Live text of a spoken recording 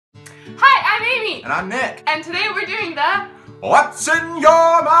Hi, I'm Amy. And I'm Nick. And today we're doing the What's in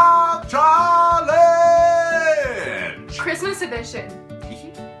Your Mouth Challenge! Christmas edition.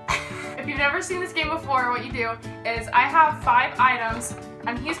 If you've never seen this game before, what you do is I have 5 items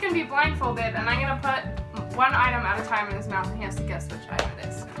and he's going to be blindfolded and I'm going to put one item at a time in his mouth and he has to guess which item it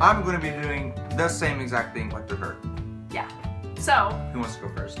is. I'm going to be doing the same exact thing like with her. Yeah. So, who wants to go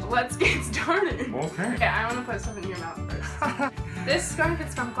first? Let's get started. Okay. Okay, I want to put stuff in your mouth first. This skunk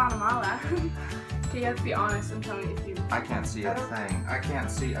is from Guatemala. Okay, you have to be honest and tell me if you... I can't see a thing. I can't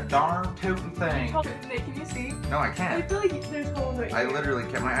see a darn tootin' thing. Nick, can you see? No, I I can't. feel like there's holes right here. I literally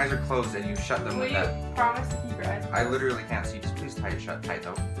can't. My eyes are closed and you shut them with that. Will you promise to keep your eyes closed? I literally can't see. Just please tie it shut tight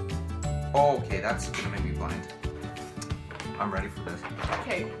though. Okay, that's gonna make me blind. I'm ready for this.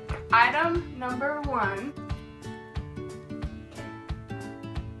 Okay, item number 1.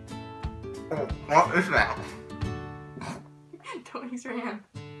 Oh, what is that? Don't use your hand.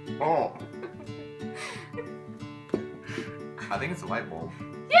 Oh. I think it's a light bulb.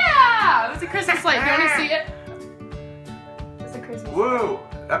 Yeah! It was a Christmas light. Do you want to see it? It's a Christmas light. Whoa!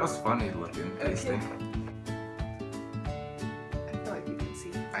 That was funny looking. Tasting. I feel like you can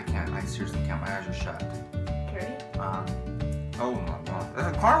see. I can't. I seriously can't. My eyes are shut. Okay, ready? Oh my god.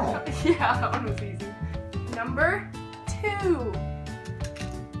 That's a caramel! Yeah, that one was easy. Number 2.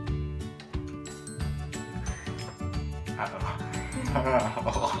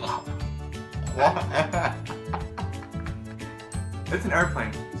 What? It's an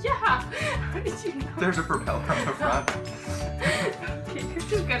airplane. Yeah! How did you know? There's a propeller on the front. Okay, you're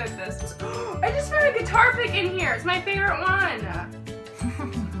too good at this. I just found a guitar pick in here. It's my favorite one.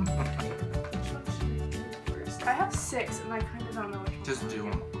 Which one should I do first? I have 6 and I kind of don't know which one. Just do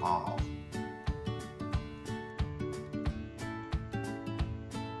them all.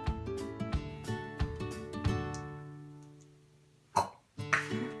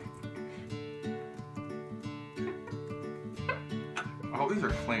 Oh, these are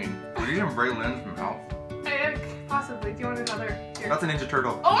clean. Did you even break Lynn's mouth? Possibly. Do you want another? Here. That's a Ninja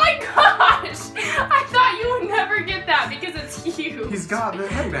Turtle. Oh my gosh! I thought you would never get that because it's huge. He's got the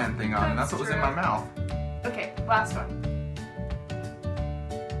headband thing on, and that's what was in my mouth. Okay, last one.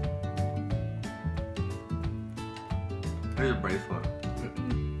 There's a bracelet.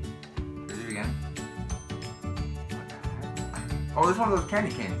 Is it again? Oh, this is one of those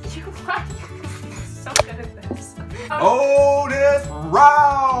candy canes. You are so good at this. Bonus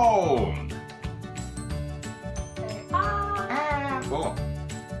round! Cool.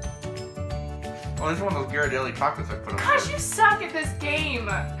 Oh, this is one of those Ghirardelli chocolates I put on. Gosh, you suck at this game.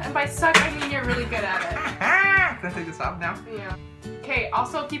 And by suck, I mean you're really good at it. Can I take this off now? Yeah. Okay,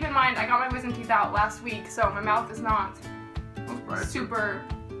 also keep in mind, I got my wisdom teeth out last week, so my mouth is not super,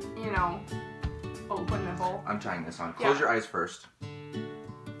 you know, openable. I'm trying this on. Close your eyes first.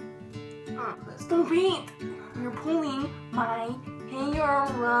 Stop it! You're pulling my hair.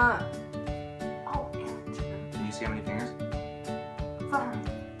 Oh, can you see how many fingers? 5.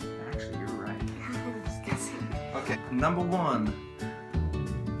 Actually, you're right. I'm just guessing. Okay, number 1.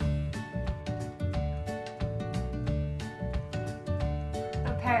 A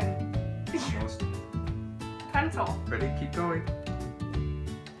pen. Almost. Pencil. Ready? Keep going.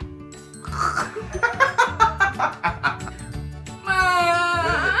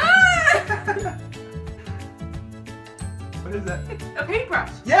 What is that? A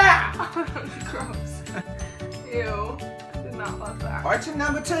paintbrush. Yeah! Oh, that was gross. Ew. I did not love that. Item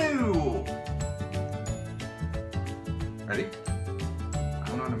number 2. Ready? I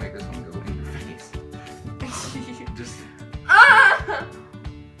don't know how to make this one go in your face. Just. Ah!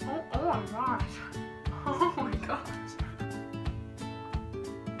 Oh my gosh. Oh my gosh.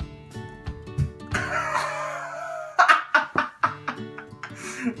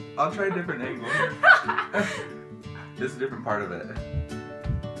 I'll try a different angle. This is a different part of it.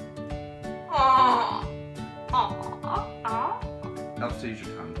 Aww. Aww. I'll just use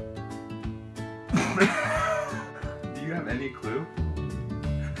your tongue. Do you have any clue?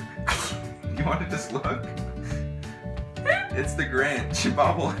 You want to just look? It's the Grinch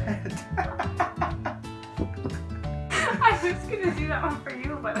bobblehead. I was gonna do that one for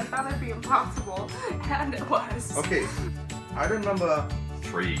you, but I thought it'd be impossible, and it was. Okay, item number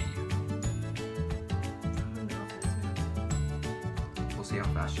 3. We'll see how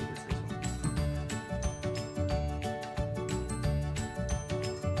fast she gets this one.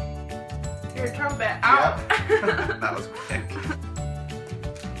 Your trumpet. Ow. Yep. That was quick.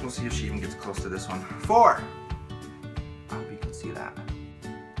 We'll see if she even gets close to this one. 4. I hope you can see that.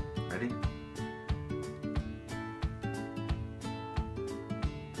 Ready?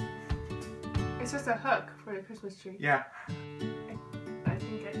 It's just a hook for the Christmas tree. Yeah. I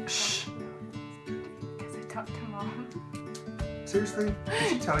think it. Shh. talk to Mom. Seriously? Did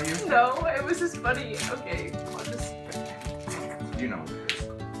she tell you? No, it was just funny. Okay, I'll just pretend. You know what it is.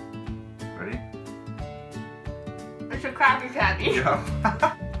 Ready? It's a Krabby Patty.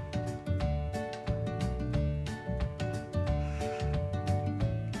 Yeah.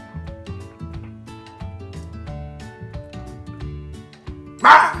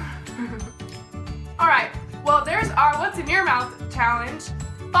 Alright, well there's our What's in Your Mouth challenge.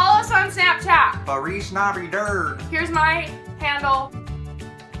 Follow us on Snapchat. Barish Nobby Dird. Here's my handle.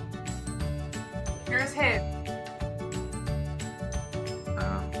 Here's his.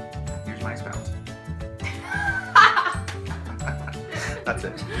 Here's my spout. That's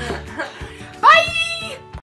it.